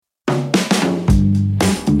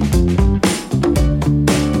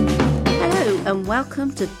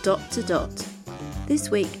Welcome to Dot to Dot.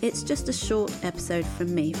 This week it's just a short episode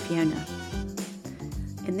from me, Fiona.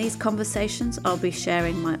 In these conversations I'll be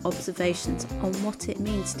sharing my observations on what it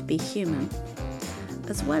means to be human,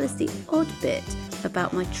 as well as the odd bit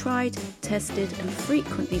about my tried, tested and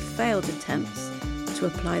frequently failed attempts to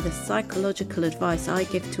apply the psychological advice I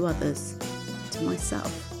give to others to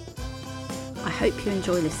myself. I hope you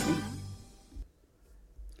enjoy listening.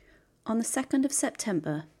 On the 2nd of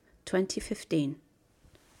September 2015,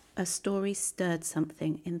 a story stirred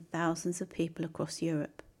something in thousands of people across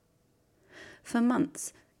Europe. For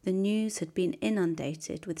months, the news had been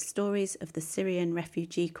inundated with stories of the Syrian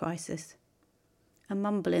refugee crisis. A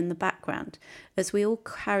mumble in the background as we all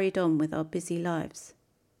carried on with our busy lives.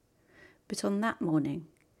 But on that morning,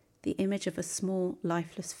 the image of a small,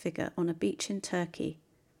 lifeless figure on a beach in Turkey,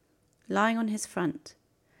 lying on his front,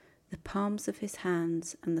 the palms of his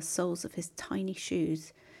hands and the soles of his tiny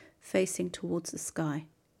shoes facing towards the sky,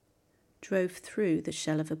 drove through the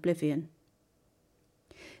shell of oblivion.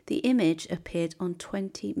 The image appeared on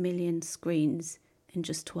 20 million screens in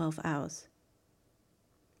just 12 hours.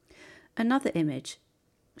 Another image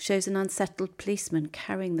shows an unsettled policeman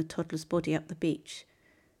carrying the toddler's body up the beach,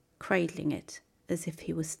 cradling it as if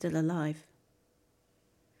he was still alive.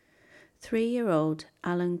 3-year-old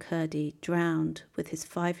Alan Kurdi drowned with his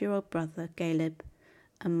 5-year-old brother Galeb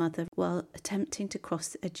and mother while attempting to cross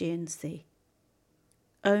the Aegean Sea.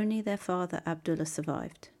 Only their father Abdullah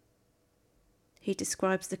survived. He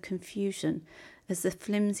describes the confusion as the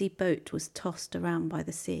flimsy boat was tossed around by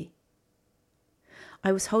the sea.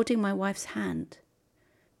 I was holding my wife's hand,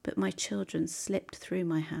 but my children slipped through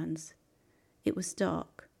my hands. It was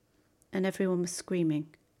dark, and everyone was screaming.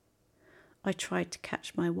 I tried to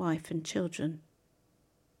catch my wife and children,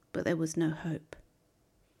 but there was no hope.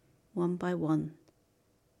 One by one,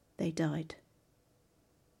 they died.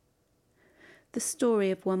 The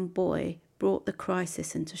story of one boy brought the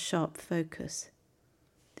crisis into sharp focus.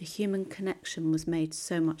 The human connection was made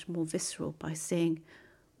so much more visceral by seeing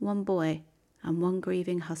one boy and one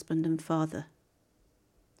grieving husband and father.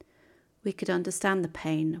 We could understand the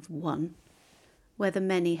pain of one, where the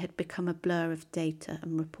many had become a blur of data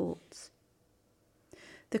and reports.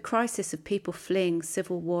 The crisis of people fleeing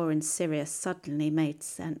civil war in Syria suddenly made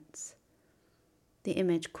sense. The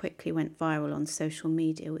image quickly went viral on social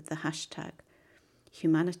media with the hashtag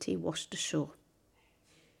Humanity Washed Ashore.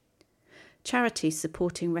 Charities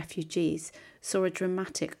supporting refugees saw a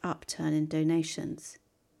dramatic upturn in donations.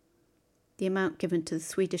 The amount given to the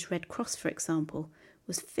Swedish Red Cross, for example,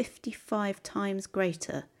 was 55 times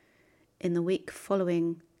greater in the week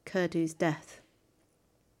following Kurdi's death.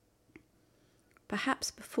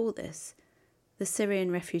 Perhaps before this, the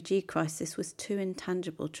Syrian refugee crisis was too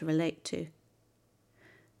intangible to relate to.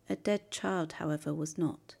 A dead child, however, was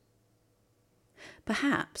not.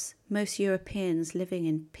 Perhaps most Europeans living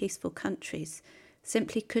in peaceful countries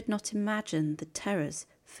simply could not imagine the terrors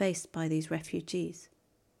faced by these refugees.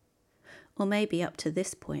 Or maybe up to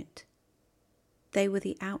this point, they were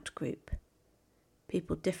the out-group,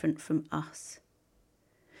 people different from us,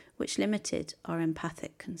 which limited our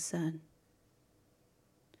empathic concern.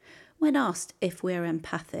 When asked if we're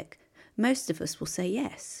empathic, most of us will say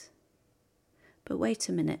yes. But wait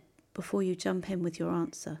a minute before you jump in with your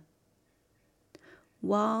answer.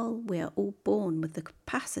 While we are all born with the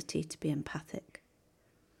capacity to be empathic,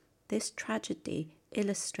 this tragedy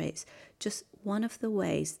illustrates just one of the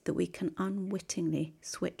ways that we can unwittingly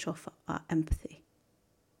switch off our empathy.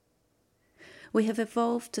 We have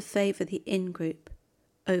evolved to favour the in-group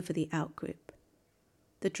over the out-group.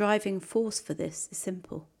 The driving force for this is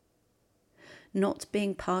simple. Not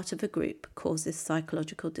being part of a group causes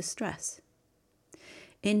psychological distress.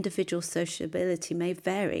 Individual sociability may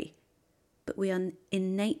vary, but we are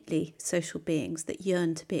innately social beings that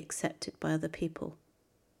yearn to be accepted by other people.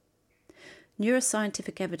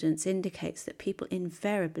 Neuroscientific evidence indicates that people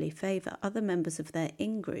invariably favour other members of their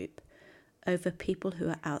in-group over people who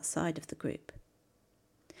are outside of the group.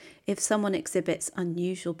 If someone exhibits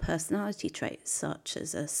unusual personality traits such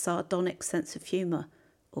as a sardonic sense of humour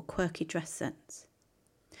or quirky dress sense,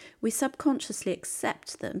 we subconsciously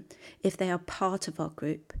accept them if they are part of our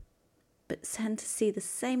group, but tend to see the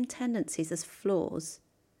same tendencies as flaws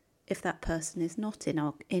if that person is not in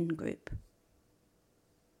our in-group.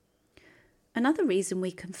 Another reason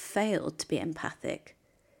we can fail to be empathic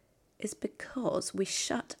is because we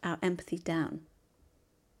shut our empathy down.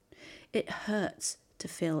 It hurts to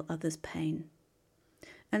feel others' pain,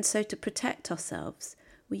 and so to protect ourselves,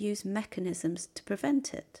 we use mechanisms to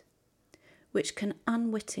prevent it, which can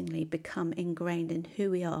unwittingly become ingrained in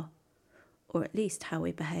who we are, or at least how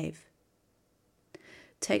we behave.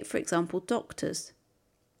 Take, for example, doctors,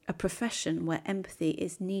 a profession where empathy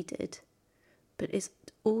is needed, but is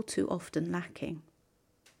all too often lacking.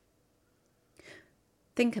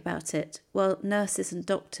 Think about it. Well, nurses and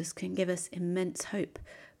doctors can give us immense hope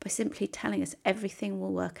by simply telling us everything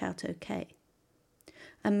will work out okay,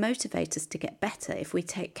 and motivate us to get better if we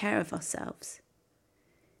take care of ourselves.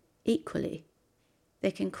 Equally,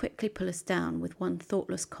 they can quickly pull us down with one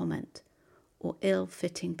thoughtless comment or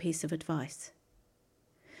ill-fitting piece of advice.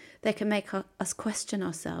 They can make us question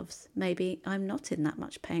ourselves. Maybe I'm not in that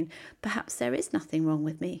much pain. Perhaps there is nothing wrong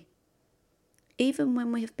with me, even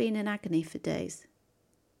when we have been in agony for days.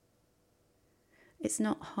 It's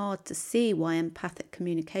not hard to see why empathic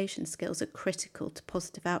communication skills are critical to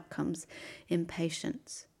positive outcomes in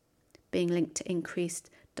patients, being linked to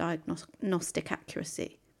increased diagnostic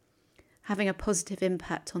accuracy, having a positive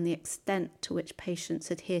impact on the extent to which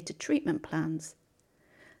patients adhere to treatment plans,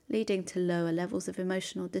 leading to lower levels of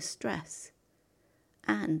emotional distress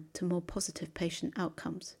and to more positive patient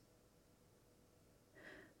outcomes.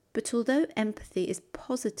 But although empathy is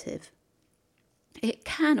positive, it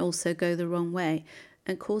can also go the wrong way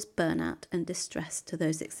and cause burnout and distress to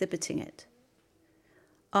those exhibiting it.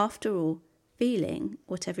 After all, feeling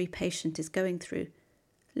what every patient is going through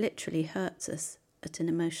literally hurts us at an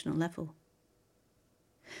emotional level.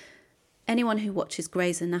 Anyone who watches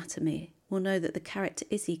Grey's Anatomy will know that the character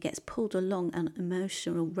Izzy gets pulled along an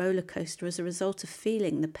emotional roller coaster as a result of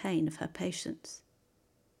feeling the pain of her patients.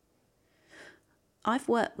 I've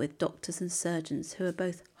worked with doctors and surgeons who are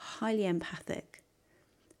both highly empathic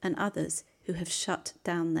and others who have shut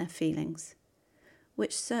down their feelings,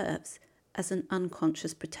 which serves as an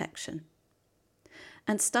unconscious protection.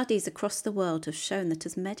 And studies across the world have shown that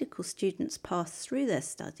as medical students pass through their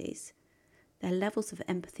studies, their levels of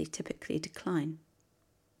empathy typically decline.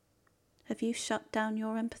 Have you shut down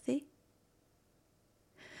your empathy?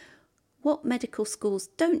 What medical schools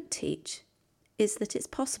don't teach is that it's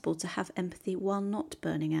possible to have empathy while not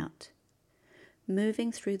burning out,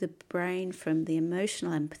 moving through the brain from the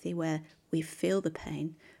emotional empathy where we feel the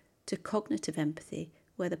pain to cognitive empathy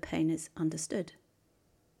where the pain is understood.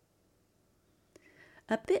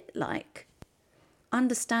 A bit like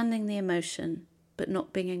understanding the emotion but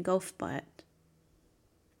not being engulfed by it.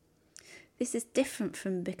 This is different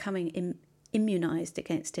from becoming immunized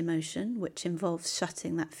against emotion, which involves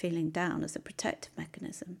shutting that feeling down as a protective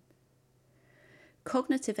mechanism.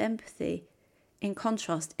 Cognitive empathy, in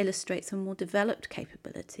contrast, illustrates a more developed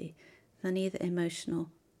capability than either emotional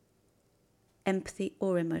empathy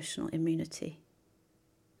or emotional immunity.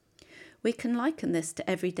 We can liken this to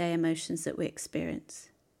everyday emotions that we experience.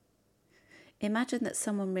 Imagine that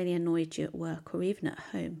someone really annoyed you at work or even at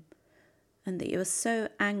home, and that you are so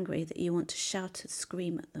angry that you want to shout and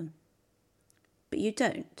scream at them. But you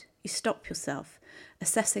don't. You stop yourself,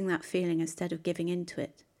 assessing that feeling instead of giving in to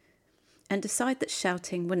it, and decide that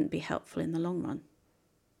shouting wouldn't be helpful in the long run.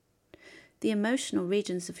 The emotional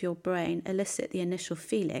regions of your brain elicit the initial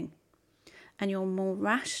feeling, and your more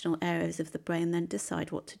rational areas of the brain then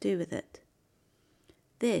decide what to do with it.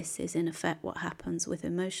 This is in effect what happens with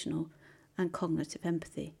emotional and cognitive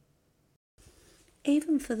empathy.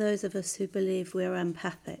 Even for those of us who believe we are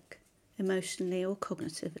empathic, emotionally or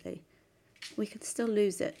cognitively, we can still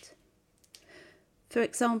lose it. For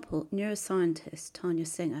example, neuroscientist Tanya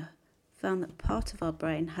Singer found that part of our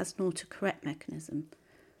brain has an autocorrect mechanism,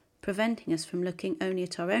 preventing us from looking only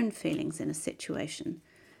at our own feelings in a situation,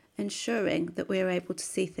 ensuring that we are able to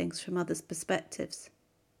see things from others' perspectives.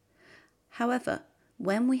 However,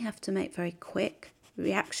 when we have to make very quick,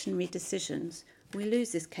 reactionary decisions, we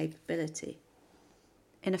lose this capability,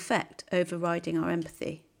 in effect overriding our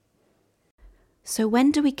empathy. So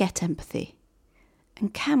when do we get empathy?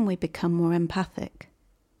 And can we become more empathic?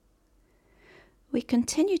 We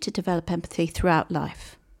continue to develop empathy throughout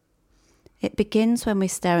life. It begins when we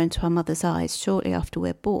stare into our mother's eyes shortly after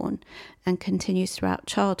we're born and continues throughout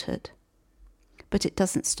childhood. But it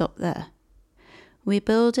doesn't stop there. We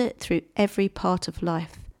build it through every part of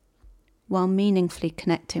life while meaningfully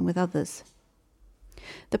connecting with others.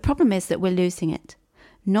 The problem is that we're losing it,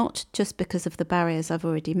 not just because of the barriers I've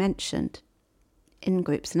already mentioned,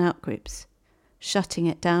 in-groups and out-groups, shutting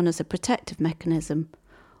it down as a protective mechanism,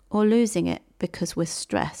 or losing it because we're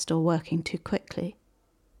stressed or working too quickly,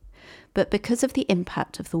 but because of the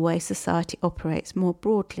impact of the way society operates more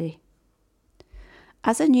broadly.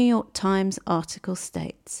 As a New York Times article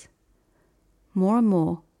states, more and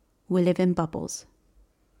more we live in bubbles.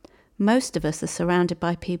 Most of us are surrounded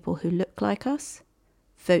by people who look like us,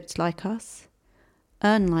 vote like us,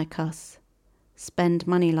 earn like us, spend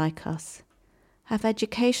money like us, have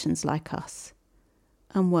educations like us,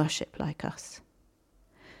 and worship like us.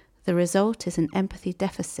 The result is an empathy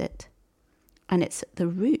deficit, and it's at the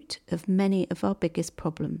root of many of our biggest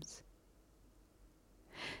problems.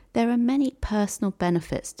 There are many personal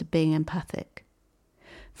benefits to being empathic,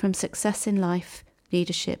 from success in life,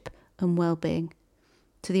 leadership, and well-being,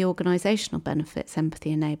 to the organisational benefits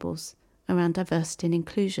empathy enables around diversity and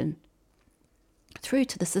inclusion, through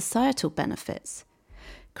to the societal benefits,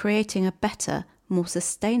 creating a better, more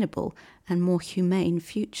sustainable and more humane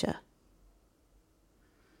future.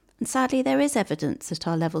 And sadly, there is evidence that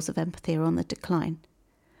our levels of empathy are on the decline.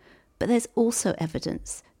 But there's also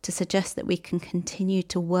evidence to suggest that we can continue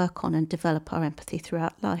to work on and develop our empathy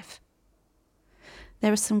throughout life.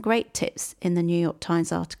 There are some great tips in the New York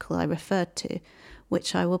Times article I referred to,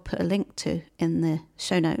 which I will put a link to in the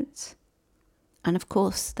show notes. And of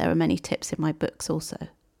course, there are many tips in my books also.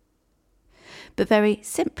 But very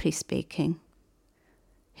simply speaking,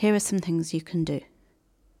 here are some things you can do.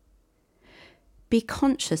 Be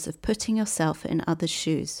conscious of putting yourself in others'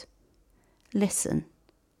 shoes. Listen,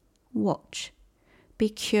 watch, be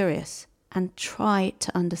curious, and try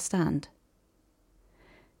to understand.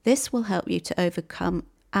 This will help you to overcome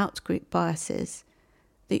out-group biases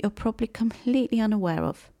that you're probably completely unaware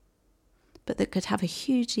of, but that could have a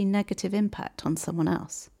hugely negative impact on someone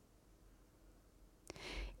else.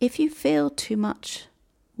 If you feel too much,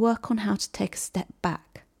 work on how to take a step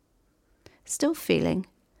back. Still feeling,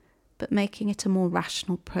 but making it a more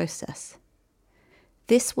rational process.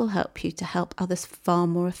 This will help you to help others far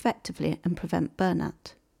more effectively and prevent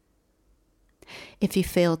burnout. If you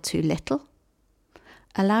feel too little,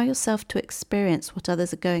 allow yourself to experience what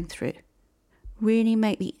others are going through. Really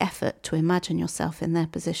make the effort to imagine yourself in their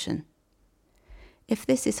position. If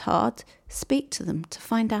this is hard, speak to them to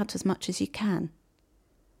find out as much as you can.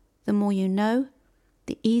 The more you know,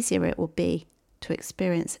 the easier it will be to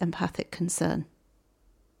experience empathic concern.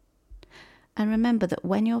 And remember that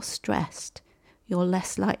when you're stressed, you're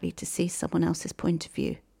less likely to see someone else's point of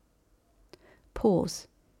view. Pause,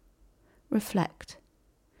 reflect,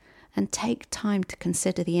 and take time to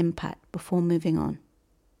consider the impact before moving on.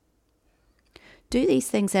 Do these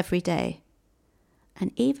things every day,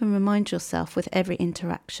 and even remind yourself with every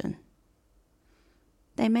interaction.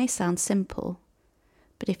 They may sound simple,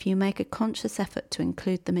 but if you make a conscious effort to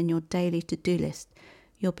include them in your daily to-do list,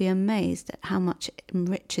 you'll be amazed at how much it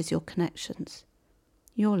enriches your connections,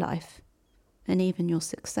 your life, and even your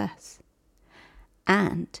success.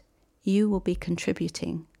 And you will be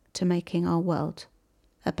contributing to making our world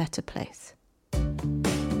a better place.